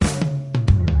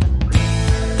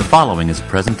following is a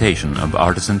presentation of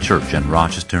Artisan Church in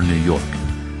Rochester, New York.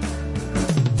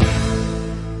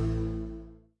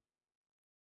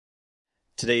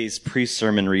 Today's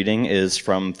pre-sermon reading is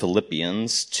from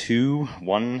Philippians 2,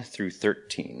 1 through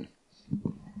 13.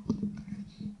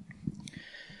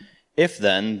 If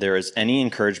then there is any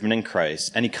encouragement in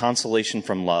Christ, any consolation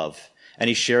from love,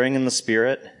 any sharing in the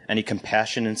Spirit, any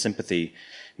compassion and sympathy,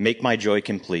 make my joy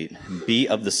complete. Be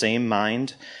of the same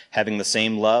mind, having the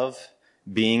same love,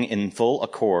 being in full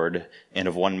accord and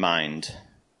of one mind.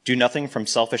 Do nothing from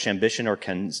selfish ambition or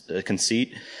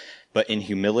conceit, but in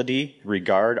humility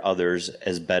regard others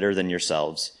as better than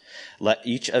yourselves. Let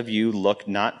each of you look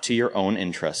not to your own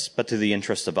interests, but to the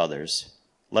interests of others.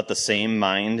 Let the same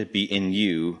mind be in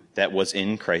you that was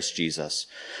in Christ Jesus,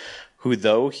 who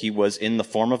though he was in the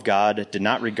form of God, did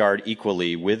not regard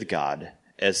equally with God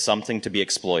as something to be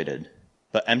exploited,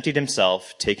 but emptied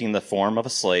himself, taking the form of a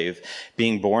slave,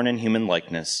 being born in human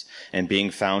likeness, and being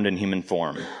found in human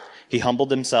form. He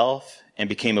humbled himself and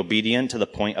became obedient to the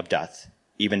point of death,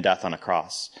 even death on a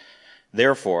cross.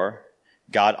 Therefore,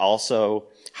 God also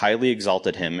highly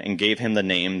exalted him and gave him the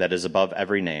name that is above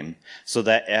every name, so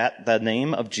that at the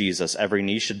name of Jesus every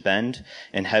knee should bend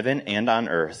in heaven and on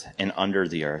earth and under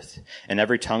the earth, and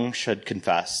every tongue should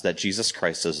confess that Jesus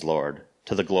Christ is Lord,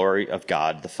 to the glory of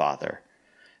God the Father.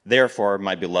 Therefore,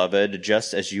 my beloved,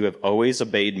 just as you have always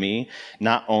obeyed me,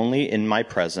 not only in my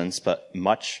presence, but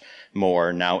much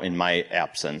more now in my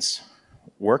absence,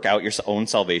 work out your own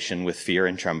salvation with fear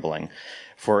and trembling,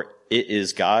 for it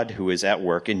is God who is at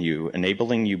work in you,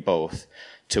 enabling you both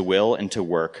to will and to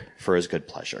work for his good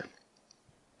pleasure.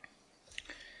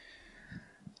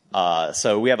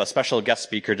 So we have a special guest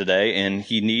speaker today, and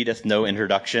he needeth no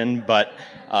introduction, but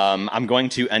I'm going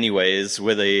to anyways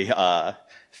with a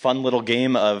fun little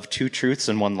game of two truths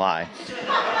and one lie.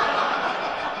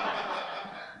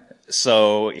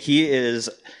 So he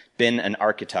is been an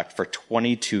architect for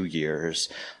 22 years,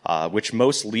 which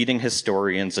most leading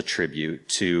historians attribute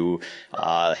to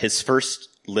his first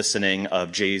listening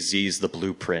of Jay-Z's The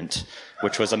Blueprint,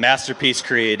 which was a masterpiece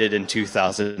created in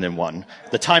 2001.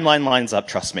 The timeline lines up,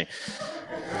 trust me.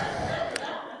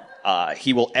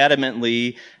 He will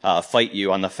adamantly fight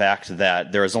you on the fact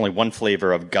that there is only one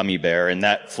flavor of gummy bear, and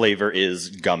that flavor is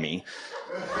gummy.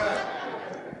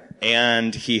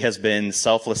 And he has been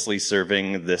selflessly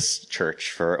serving this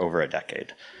church for over a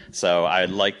decade. So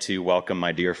I'd like to welcome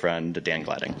my dear friend, Dan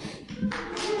Gladding.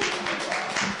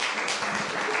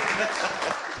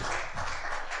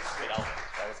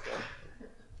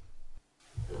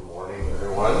 Good morning,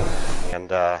 everyone.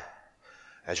 And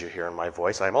as you hear in my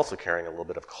voice, I'm also carrying a little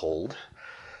bit of cold.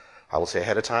 I will say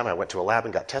ahead of time, I went to a lab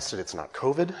and got tested. It's not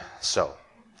COVID. So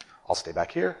I'll stay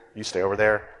back here. You stay over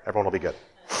there. Everyone will be good.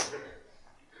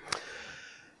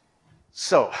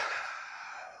 So,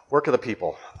 work of the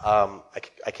people.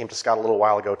 I came to Scott a little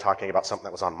while ago talking about something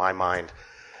that was on my mind,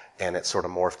 and it sort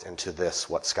of morphed into this,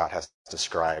 what Scott has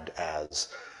described as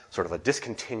sort of a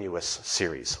discontinuous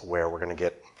series where we're going to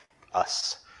get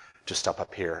us to step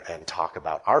up here and talk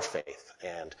about our faith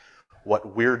and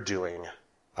what we're doing,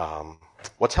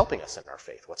 what's helping us in our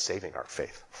faith, what's saving our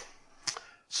faith.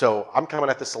 So I'm coming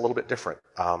at this a little bit different.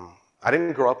 I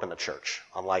didn't grow up in the church,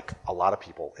 unlike a lot of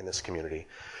people in this community.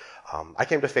 I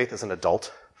came to faith as an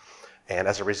adult, and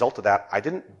as a result of that, I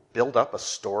didn't build up a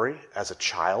story as a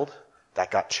child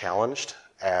that got challenged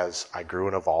as I grew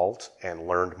and evolved and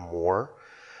learned more.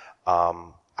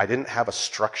 I didn't have a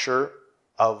structure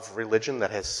of religion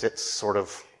that has sort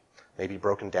of maybe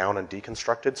broken down and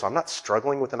deconstructed, so I'm not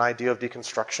struggling with an idea of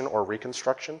deconstruction or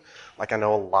reconstruction like I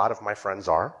know a lot of my friends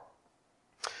are.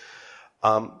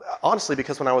 Honestly,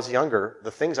 because when I was younger,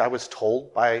 the things I was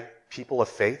told by people of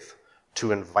faith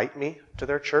to invite me to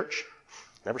their church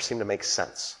never seemed to make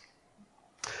sense.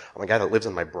 I'm a guy that lives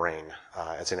in my brain,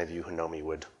 as any of you who know me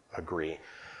would agree,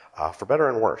 for better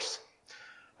and worse.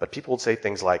 But people would say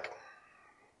things like,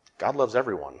 God loves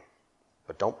everyone,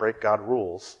 but don't break God's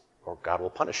rules or God will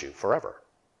punish you forever.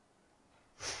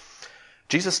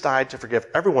 Jesus died to forgive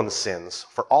everyone's sins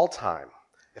for all time.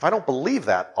 If I don't believe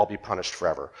that, I'll be punished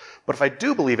forever. But if I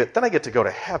do believe it, then I get to go to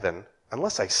heaven.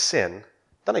 Unless I sin,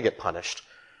 then I get punished.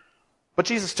 But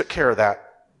Jesus took care of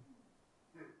that.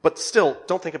 But still,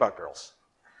 don't think about girls.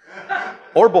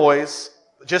 Or boys.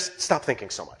 Just stop thinking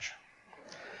so much.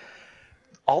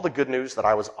 All the good news that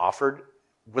I was offered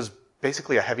was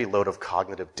basically a heavy load of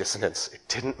cognitive dissonance. It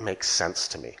didn't make sense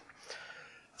to me.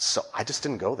 So I just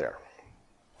didn't go there.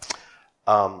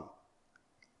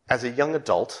 As a young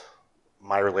adult,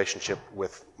 my relationship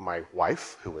with my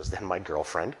wife, who was then my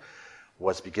girlfriend,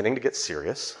 was beginning to get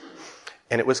serious.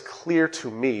 And it was clear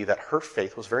to me that her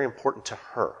faith was very important to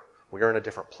her, We are in a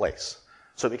different place.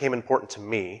 So it became important to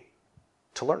me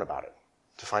to learn about it,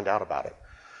 to find out about it,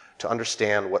 to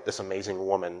understand what this amazing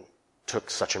woman took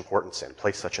such importance in,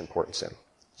 placed such importance in.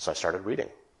 So I started reading.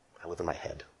 I live in my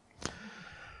head.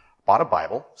 Bought a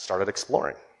Bible, started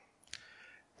exploring.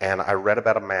 And I read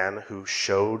about a man who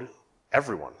showed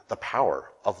everyone the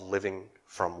power of living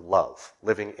from love,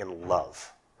 living in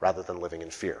love, rather than living in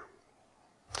fear.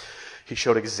 He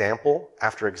showed example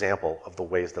after example of the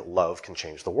ways that love can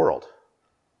change the world.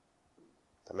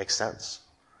 That makes sense.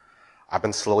 I've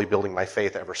been slowly building my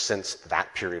faith ever since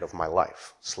that period of my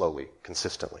life, slowly,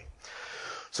 consistently.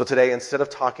 So today, instead of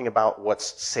talking about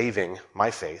what's saving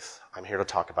my faith, I'm here to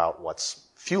talk about what's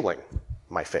fueling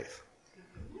my faith.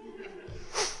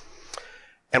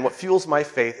 And what fuels my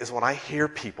faith is when I hear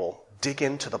people dig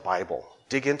into the Bible,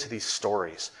 dig into these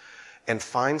stories, and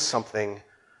find something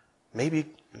maybe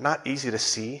not easy to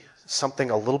see, something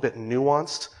a little bit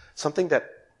nuanced, something that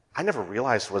I never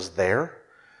realized was there.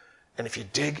 And if you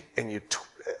dig and you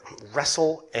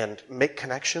wrestle and make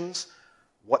connections,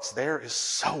 what's there is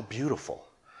so beautiful.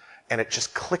 And it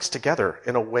just clicks together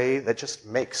in a way that just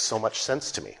makes so much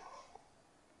sense to me.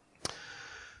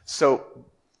 So,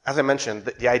 as I mentioned,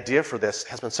 the idea for this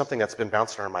has been something that's been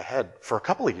bouncing around my head for a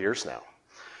couple of years now.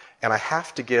 And I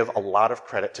have to give a lot of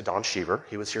credit to Don Cheever.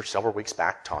 He was here several weeks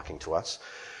back talking to us.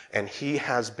 And he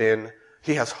has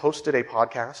hosted a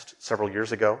podcast several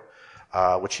years ago,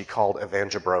 which he called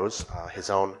Evangelibros, his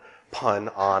own pun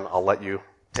on, I'll let you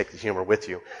take the humor with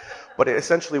you. But it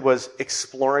essentially was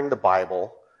exploring the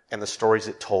Bible and the stories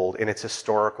it told in its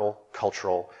historical,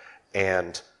 cultural,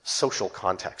 and social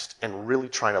context, and really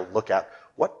trying to look at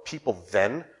what people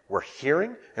then were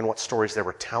hearing and what stories they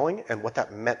were telling and what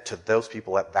that meant to those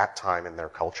people at that time in their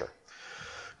culture.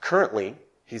 Currently,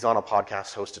 he's on a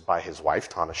podcast hosted by his wife,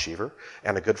 Tana Cheever,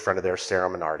 and a good friend of theirs, Sarah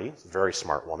Minardi, a very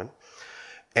smart woman.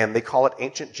 And they call it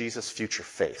Ancient Jesus, Future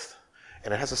Faith.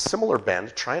 And it has a similar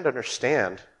bend, trying to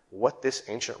understand what this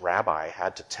ancient rabbi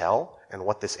had to tell and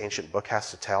what this ancient book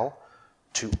has to tell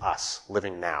to us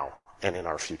living now and in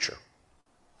our future.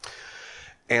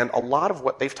 And a lot of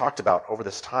what they've talked about over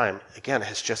this time, again,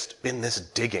 has just been this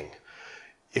digging.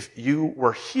 If you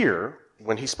were here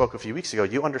when he spoke a few weeks ago,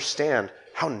 you understand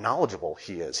how knowledgeable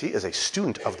he is. He is a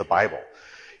student of the Bible.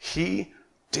 He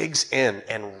digs in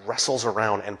and wrestles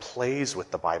around and plays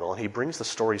with the Bible, and he brings the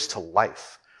stories to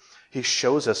life. He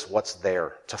shows us what's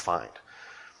there to find.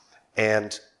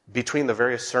 And between the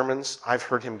various sermons I've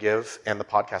heard him give and the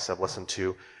podcasts I've listened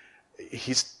to,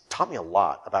 he's taught me a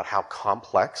lot about how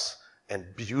complex and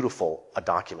beautiful a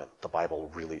document the Bible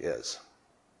really is.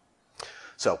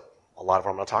 So, a lot of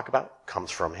what I'm going to talk about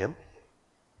comes from him.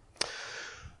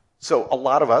 So, a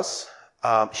lot of us,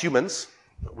 humans,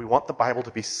 we want the Bible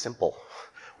to be simple.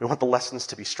 We want the lessons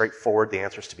to be straightforward, the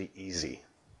answers to be easy,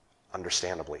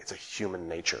 understandably. It's a human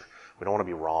nature. We don't want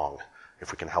to be wrong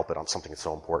if we can help it on something that's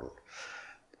so important.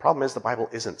 The problem is the Bible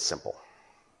isn't simple.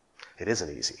 It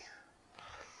isn't easy.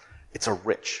 It's a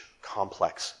rich,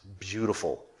 complex,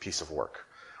 beautiful piece of work.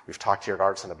 We've talked here at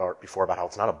Artisan before about how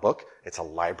it's not a book, it's a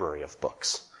library of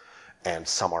books. And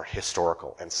some are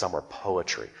historical, and some are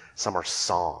poetry, some are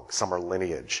song, some are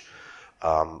lineage.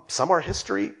 Some are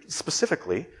history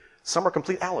specifically, some are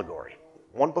complete allegory.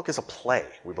 One book is a play,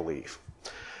 we believe.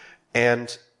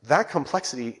 And that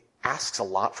complexity asks a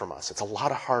lot from us. It's a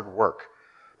lot of hard work,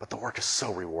 but the work is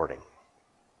so rewarding.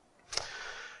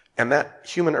 And that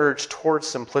human urge towards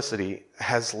simplicity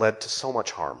has led to so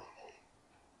much harm.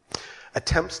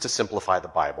 Attempts to simplify the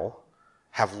Bible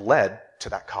have led to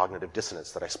that cognitive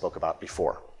dissonance that I spoke about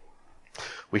before.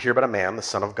 We hear about a man, the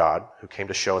Son of God, who came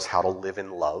to show us how to live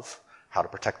in love, how to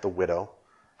protect the widow,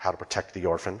 how to protect the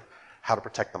orphan, how to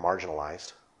protect the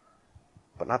marginalized,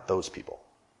 but not those people.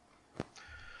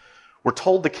 We're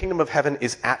told the kingdom of heaven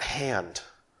is at hand,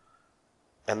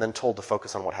 and then told to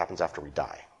focus on what happens after we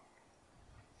die.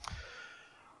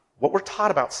 What we're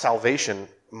taught about salvation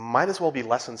might as well be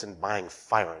lessons in buying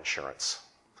fire insurance.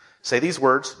 Say these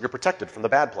words, you're protected from the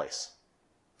bad place.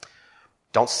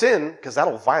 Don't sin, because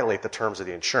that'll violate the terms of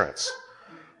the insurance.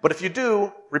 But if you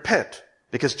do, repent,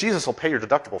 because Jesus will pay your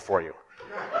deductible for you.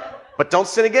 But don't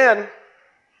sin again.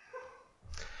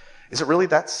 Is it really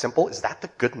that simple? Is that the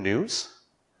good news?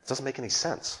 It doesn't make any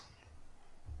sense.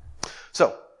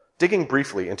 So, digging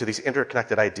briefly into these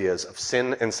interconnected ideas of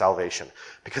sin and salvation,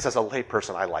 because as a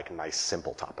layperson, I like nice,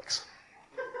 simple topics.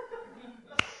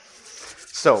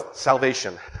 So,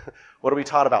 salvation. What are we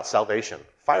taught about salvation?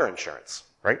 Fire insurance,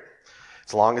 right?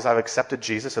 As long as I've accepted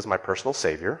Jesus as my personal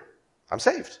Savior, I'm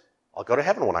saved. I'll go to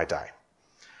heaven when I die.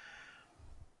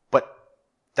 But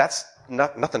that's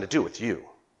nothing to do with you.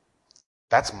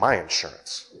 That's my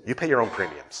insurance. You pay your own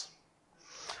premiums.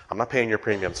 I'm not paying your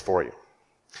premiums for you.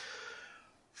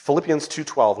 Philippians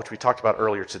 2:12, which we talked about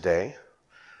earlier today,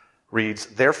 reads,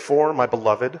 "Therefore, my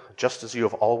beloved, just as you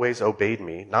have always obeyed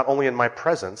me, not only in my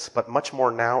presence, but much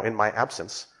more now in my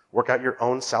absence, work out your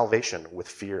own salvation with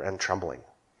fear and trembling."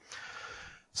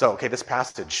 So, okay, this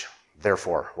passage,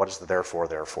 therefore, what is the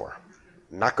therefore?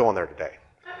 Not going there today.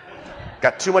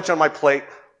 Got too much on my plate.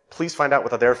 Please find out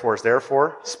what the therefore is there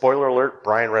for. Spoiler alert,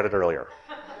 Brian read it earlier.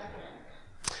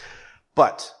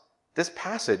 But this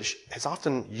passage is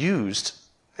often used,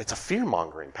 it's a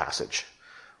fear-mongering passage.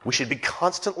 We should be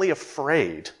constantly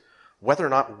afraid whether or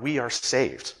not we are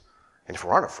saved. And if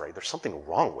we aren't afraid, there's something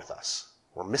wrong with us.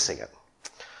 We're missing it.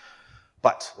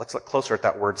 But let's look closer at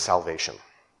that word salvation.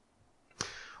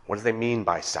 What do they mean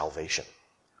by salvation?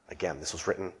 Again, this was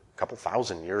written a couple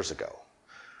thousand years ago.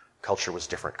 Culture was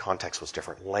different, context was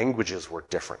different, languages were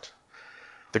different.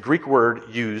 The Greek word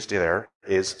used there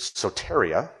is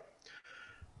soteria,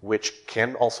 which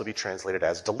can also be translated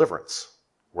as deliverance.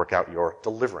 Work out your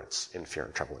deliverance in fear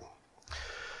and trembling.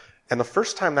 And the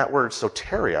first time that word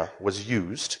soteria was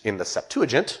used in the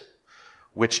Septuagint,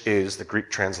 which is the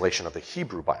Greek translation of the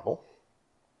Hebrew Bible,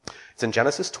 it's in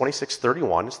Genesis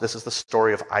 26:31. This is the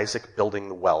story of Isaac building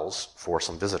the wells for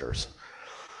some visitors.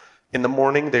 "In the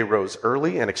morning they rose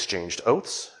early and exchanged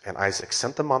oaths, and Isaac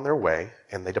sent them on their way,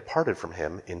 and they departed from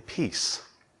him in peace."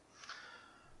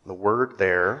 The word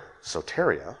there,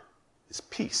 soteria, is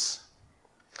peace.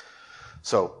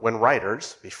 So when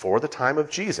writers, before the time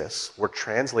of Jesus, were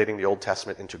translating the Old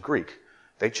Testament into Greek,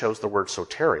 they chose the word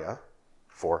soteria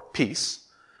for peace,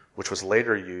 which was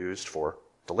later used for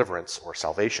deliverance or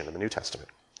salvation in the New Testament.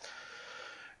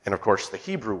 And of course, the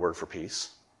Hebrew word for peace,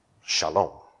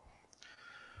 shalom.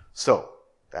 So,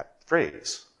 that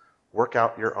phrase, work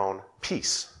out your own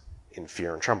peace in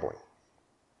fear and trembling.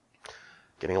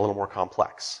 Getting a little more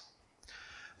complex.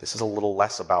 This is a little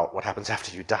less about what happens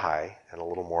after you die and a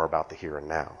little more about the here and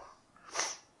now.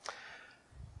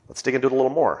 Let's dig into it a little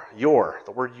more.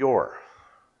 The word your.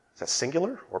 Is that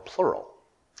singular or plural?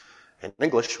 In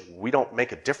English, we don't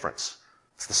make a difference.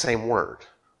 It's the same word.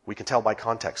 We can tell by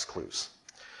context clues.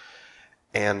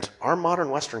 And our modern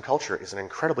Western culture is an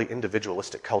incredibly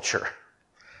individualistic culture.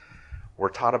 We're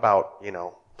taught about,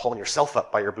 pulling yourself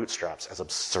up by your bootstraps, as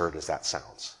absurd as that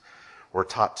sounds. We're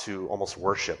taught to almost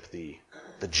worship the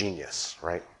genius,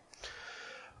 right?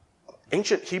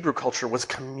 Ancient Hebrew culture was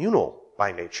communal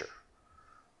by nature.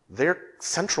 Their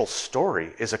central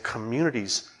story is a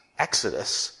community's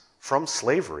exodus from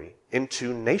slavery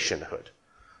into nationhood.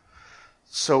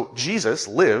 So Jesus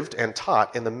lived and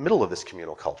taught in the middle of this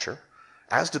communal culture,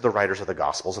 as did the writers of the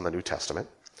Gospels in the New Testament.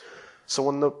 So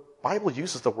when the Bible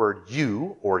uses the word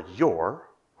you or your,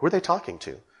 who are they talking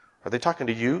to? Are they talking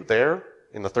to you there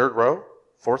in the third row,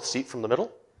 fourth seat from the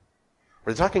middle? Or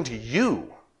are they talking to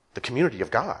you, the community of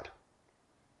God?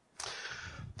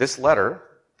 This letter,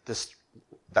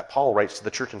 that Paul writes to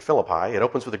the church in Philippi, it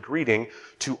opens with a greeting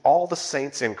to all the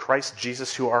saints in Christ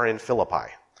Jesus who are in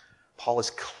Philippi. Paul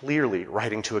is clearly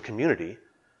writing to a community,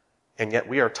 and yet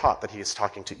we are taught that he is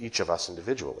talking to each of us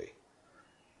individually.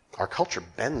 Our culture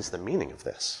bends the meaning of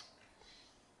this.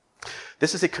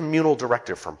 This is a communal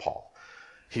directive from Paul.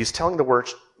 He's telling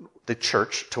the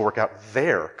church to work out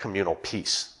their communal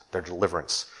peace, their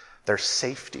deliverance, their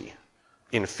safety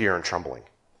in fear and trembling.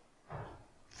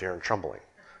 Fear and trembling.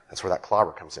 That's where that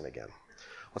clobber comes in again.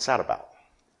 What's that about?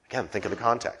 Again, think of the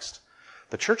context.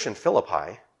 The church in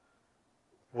Philippi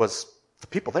the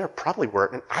people there probably were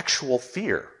in actual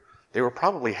fear. They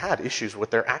probably had issues with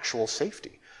their actual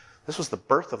safety. This was the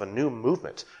birth of a new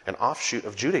movement, an offshoot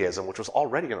of Judaism, which was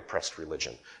already an oppressed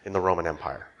religion in the Roman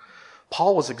Empire.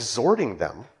 Paul was exhorting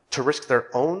them to risk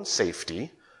their own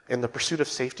safety in the pursuit of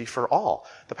safety for all.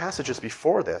 The passages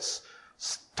before this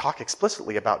talk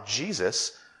explicitly about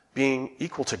Jesus being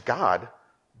equal to God,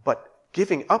 but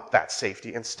giving up that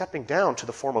safety and stepping down to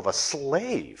the form of a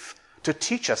slave to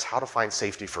teach us how to find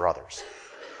safety for others,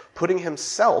 putting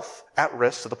himself at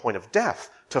risk to the point of death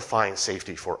to find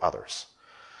safety for others.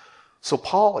 So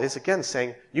Paul is again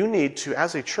saying, you need to,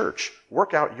 as a church,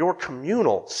 work out your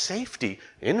communal safety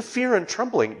in fear and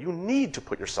trembling. You need to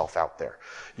put yourself out there.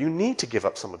 You need to give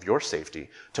up some of your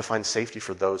safety to find safety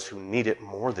for those who need it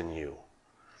more than you.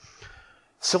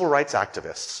 Civil rights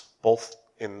activists, both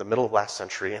in the middle of last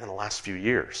century and in the last few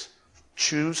years,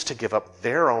 choose to give up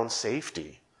their own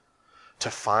safety to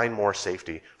find more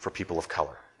safety for people of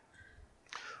color.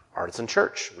 Artisan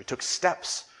Church, we took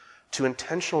steps to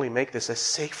intentionally make this a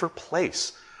safer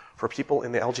place for people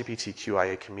in the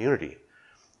LGBTQIA community.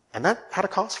 And that had a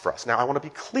cost for us. Now, I want to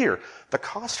be clear. The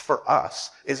cost for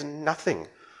us is nothing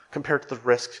compared to the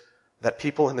risk that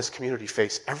people in this community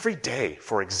face every day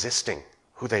for existing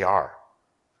who they are.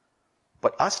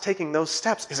 But us taking those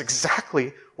steps is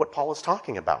exactly what Paul is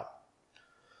talking about.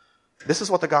 This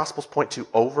is what the Gospels point to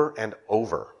over and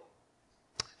over.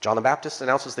 John the Baptist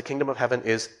announces the kingdom of heaven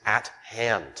is at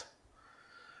hand.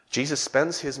 Jesus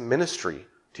spends his ministry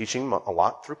teaching a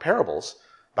lot through parables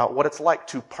about what it's like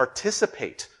to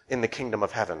participate in the kingdom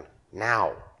of heaven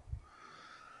now.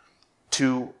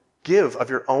 To give of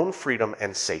your own freedom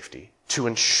and safety, to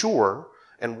ensure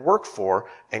and work for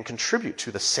and contribute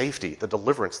to the safety, the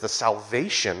deliverance, the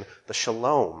salvation, the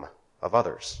shalom of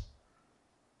others.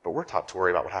 But we're taught to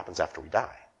worry about what happens after we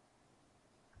die.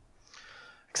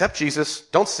 Accept Jesus,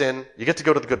 don't sin, you get to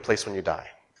go to the good place when you die.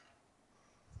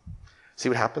 See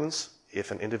what happens if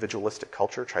an individualistic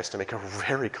culture tries to make a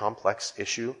very complex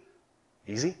issue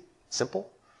easy,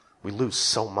 simple? We lose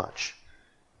so much.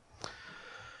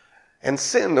 And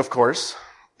sin, of course,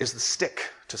 is the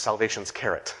stick to salvation's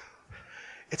carrot.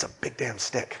 It's a big damn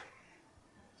stick.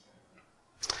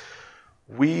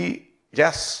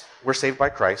 Yes, we're saved by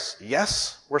Christ.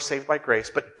 Yes, we're saved by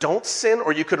grace, but don't sin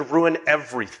or you could ruin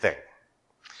everything.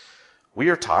 We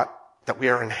are taught that we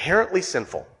are inherently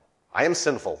sinful. I am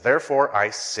sinful, therefore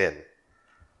I sin.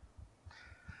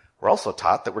 We're also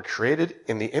taught that we're created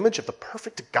in the image of the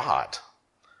perfect God,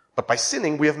 but by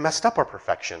sinning we have messed up our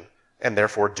perfection and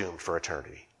therefore doomed for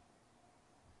eternity.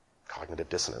 Cognitive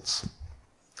dissonance.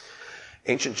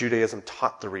 Ancient Judaism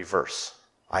taught the reverse.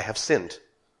 I have sinned,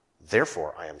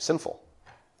 therefore I am sinful.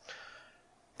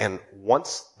 And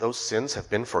once those sins have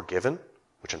been forgiven,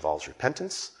 which involves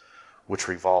repentance, which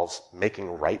involves making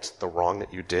right the wrong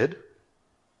that you did,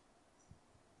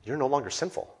 you're no longer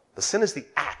sinful. The sin is the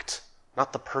act,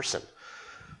 not the person.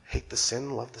 Hate the sin,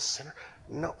 love the sinner.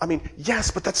 No, yes,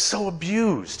 but that's so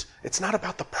abused. It's not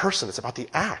about the person, it's about the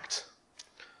act.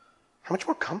 How much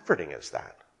more comforting is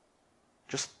that?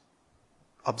 Just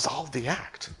absolve the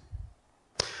act.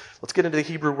 Let's get into the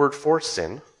Hebrew word for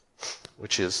sin,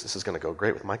 which is, this is going to go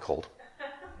great with my cold.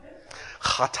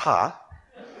 Chata.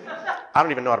 I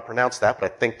don't even know how to pronounce that,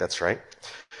 but I think that's right.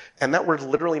 And that word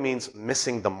literally means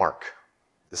missing the mark.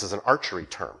 This is an archery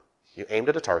term. You aimed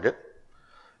at a target,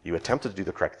 you attempted to do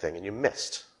the correct thing, and you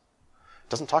missed. It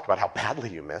doesn't talk about how badly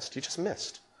you missed, you just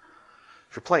missed.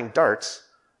 If you're playing darts,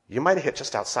 you might have hit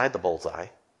just outside the bullseye.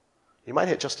 You might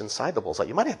hit just inside the bullseye.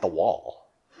 You might have hit the wall.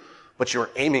 But you're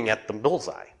aiming at the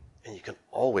bullseye, and you can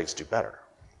always do better.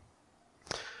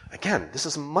 Again, this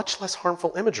is much less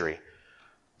harmful imagery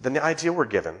than the idea we're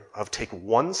given of take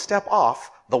one step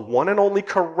off the one and only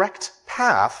correct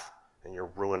path, and you're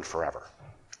ruined forever.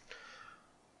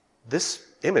 This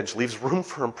image leaves room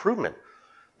for improvement,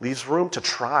 leaves room to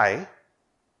try,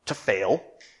 to fail,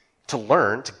 to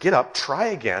learn, to get up, try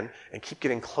again, and keep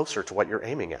getting closer to what you're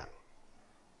aiming at.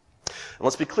 And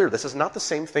let's be clear, this is not the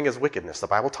same thing as wickedness. The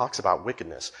Bible talks about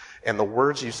wickedness, and the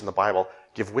words used in the Bible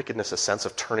give wickedness a sense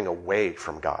of turning away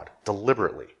from God,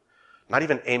 deliberately. Not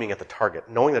even aiming at the target,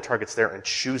 knowing the target's there and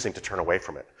choosing to turn away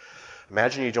from it.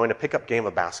 Imagine you join a pickup game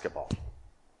of basketball.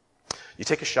 You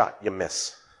take a shot, you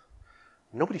miss.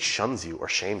 Nobody shuns you or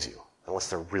shames you unless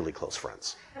they're really close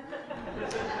friends.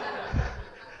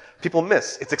 People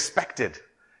miss. It's expected.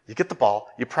 You get the ball,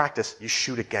 you practice, you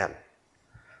shoot again.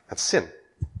 That's sin.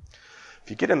 If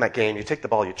you get in that game, you take the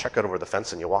ball, you check it over the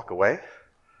fence, and you walk away,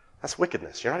 that's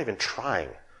wickedness. You're not even trying.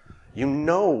 You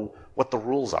know what the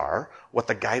rules are, what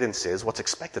the guidance is, what's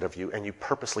expected of you, and you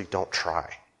purposely don't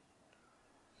try.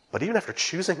 But even after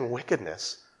choosing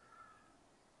wickedness,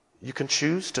 you can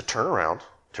choose to turn around,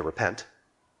 to repent,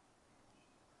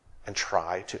 and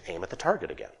try to aim at the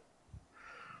target again.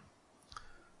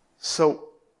 So,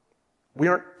 we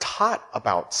aren't taught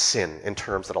about sin in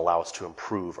terms that allow us to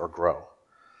improve or grow.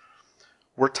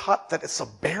 We're taught that it's a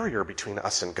barrier between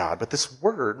us and God, but this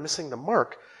word, missing the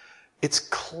mark, it's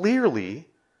clearly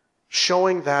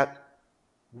showing that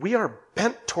we are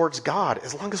bent towards God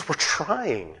as long as we're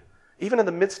trying. Even in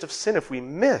the midst of sin, if we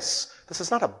miss, this is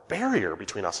not a barrier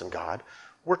between us and God.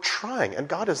 We're trying, and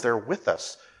God is there with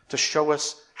us to show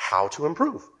us how to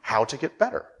improve, how to get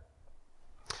better.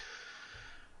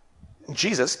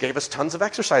 Jesus gave us tons of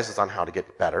exercises on how to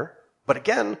get better, but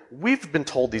again, we've been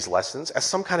told these lessons as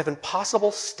some kind of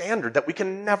impossible standard that we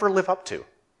can never live up to.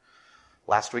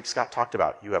 Last week, Scott talked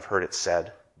about, you have heard it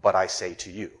said, but I say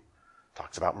to you.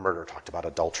 Talked about murder, talked about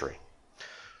adultery.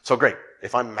 So great,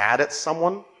 if I'm mad at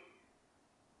someone,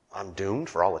 I'm doomed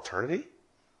for all eternity?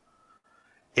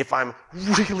 If I'm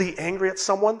really angry at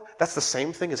someone, that's the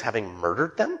same thing as having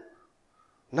murdered them?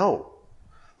 No.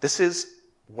 This is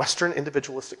Western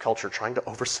individualistic culture trying to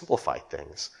oversimplify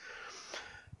things.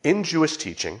 In Jewish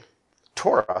teaching,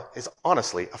 Torah is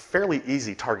honestly a fairly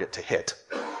easy target to hit.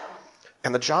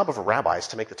 And the job of a rabbi is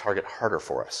to make the target harder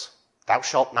for us. Thou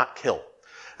shalt not kill.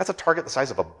 That's a target the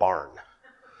size of a barn.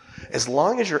 As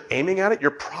long as you're aiming at it,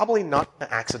 you're probably not going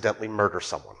to accidentally murder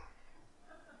someone.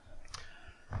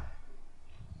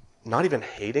 Not even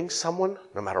hating someone,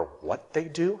 no matter what they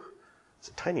do, is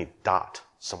a tiny dot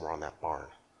somewhere on that barn.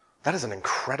 That is an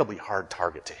incredibly hard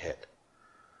target to hit.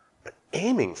 But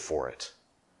aiming for it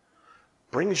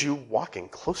brings you walking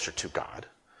closer to God,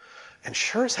 and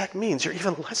sure as heck means you're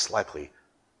even less likely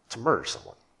to murder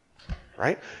someone,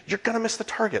 right? You're going to miss the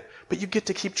target, but you get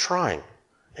to keep trying,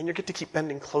 and you get to keep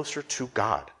bending closer to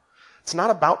God. It's not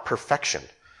about perfection.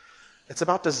 It's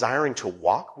about desiring to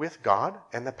walk with God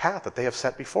and the path that they have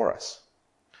set before us.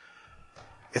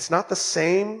 It's not the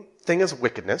same thing as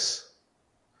wickedness,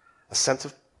 a sense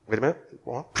of, wait a minute,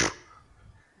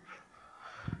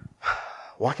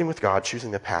 walking with God,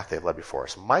 choosing the path they've led before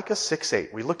us. Micah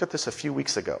 6:8. We looked at this a few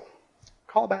weeks ago.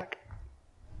 Call back.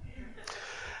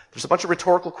 There's a bunch of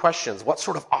rhetorical questions. What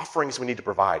sort of offerings we need to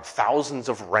provide? Thousands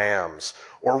of rams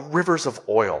or rivers of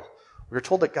oil? We are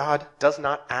told that God does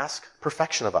not ask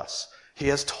perfection of us. He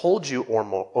has told you,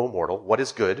 O mortal, what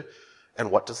is good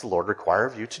and what does the Lord require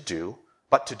of you to do,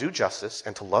 but to do justice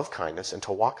and to love kindness and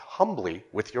to walk humbly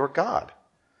with your God.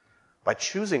 By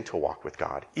choosing to walk with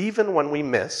God, even when we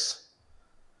miss,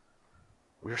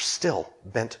 we're still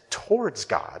bent towards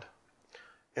God,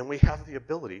 and we have the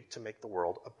ability to make the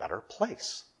world a better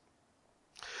place.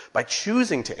 By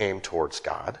choosing to aim towards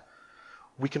God,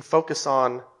 we can focus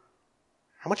on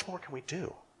how much more can we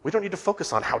do? We don't need to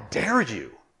focus on how dare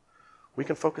you. We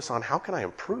can focus on how can I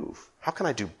improve? How can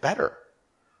I do better?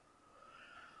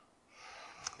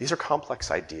 These are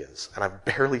complex ideas, and I've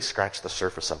barely scratched the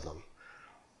surface of them.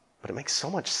 But it makes so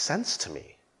much sense to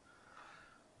me.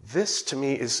 This, to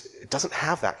me, it doesn't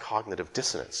have that cognitive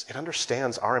dissonance. It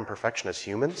understands our imperfection as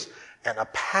humans and a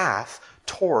path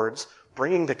towards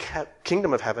bringing the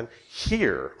kingdom of heaven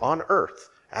here on earth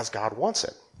as God wants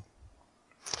it.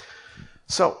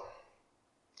 So,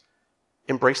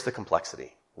 embrace the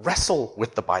complexity. Wrestle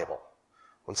with the Bible.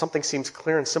 When something seems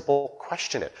clear and simple,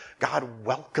 question it. God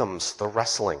welcomes the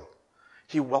wrestling.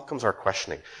 He welcomes our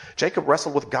questioning. Jacob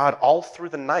wrestled with God all through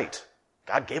the night.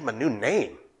 God gave him a new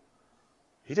name.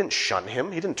 He didn't shun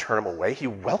him. He didn't turn him away. He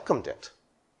welcomed it.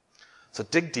 So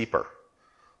dig deeper.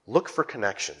 Look for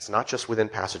connections, not just within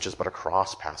passages, but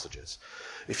across passages.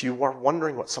 If you are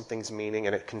wondering what something's meaning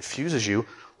and it confuses you,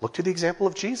 look to the example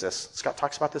of Jesus. Scott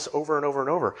talks about this over and over and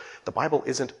over. The Bible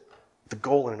isn't the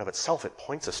goal in and of itself. It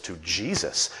points us to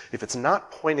Jesus. If it's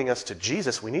not pointing us to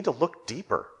Jesus, we need to look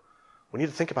deeper. We need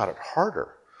to think about it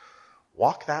harder.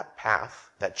 Walk that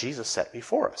path that Jesus set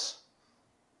before us.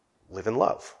 Live in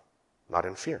love, not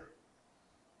in fear.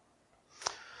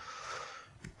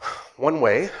 One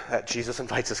way that Jesus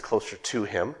invites us closer to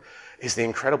him is the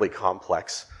incredibly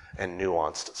complex and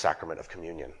nuanced sacrament of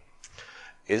communion.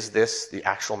 Is this the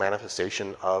actual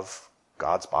manifestation of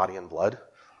God's body and blood?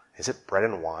 Is it bread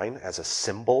and wine as a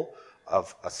symbol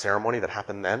of a ceremony that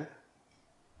happened then?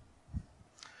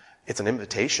 It's an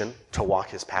invitation to walk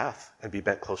his path and be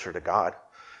bent closer to God.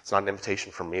 It's not an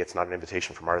invitation from me. It's not an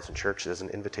invitation from Artisan Church. It is an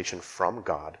invitation from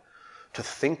God to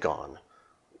think on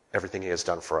everything he has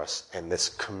done for us and this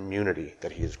community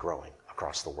that he is growing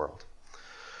across the world.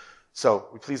 So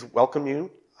we please welcome you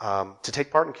to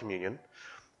take part in communion.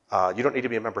 You don't need to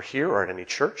be a member here or at any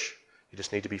church. You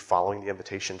just need to be following the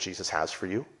invitation Jesus has for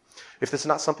you. If this is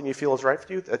not something you feel is right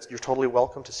for you, you're totally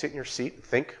welcome to sit in your seat,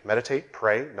 think, meditate,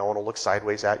 pray. No one will look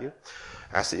sideways at you.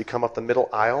 Ask that you come up the middle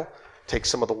aisle, take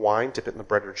some of the wine, dip it in the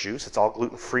bread or juice. It's all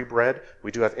gluten-free bread.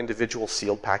 We do have individual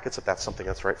sealed packets if that's something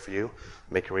that's right for you.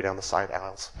 Make your way down the side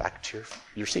aisles back to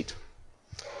your seat.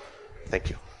 Thank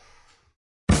you.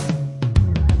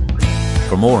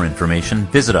 For more information,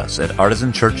 visit us at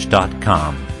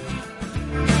artisanchurch.com.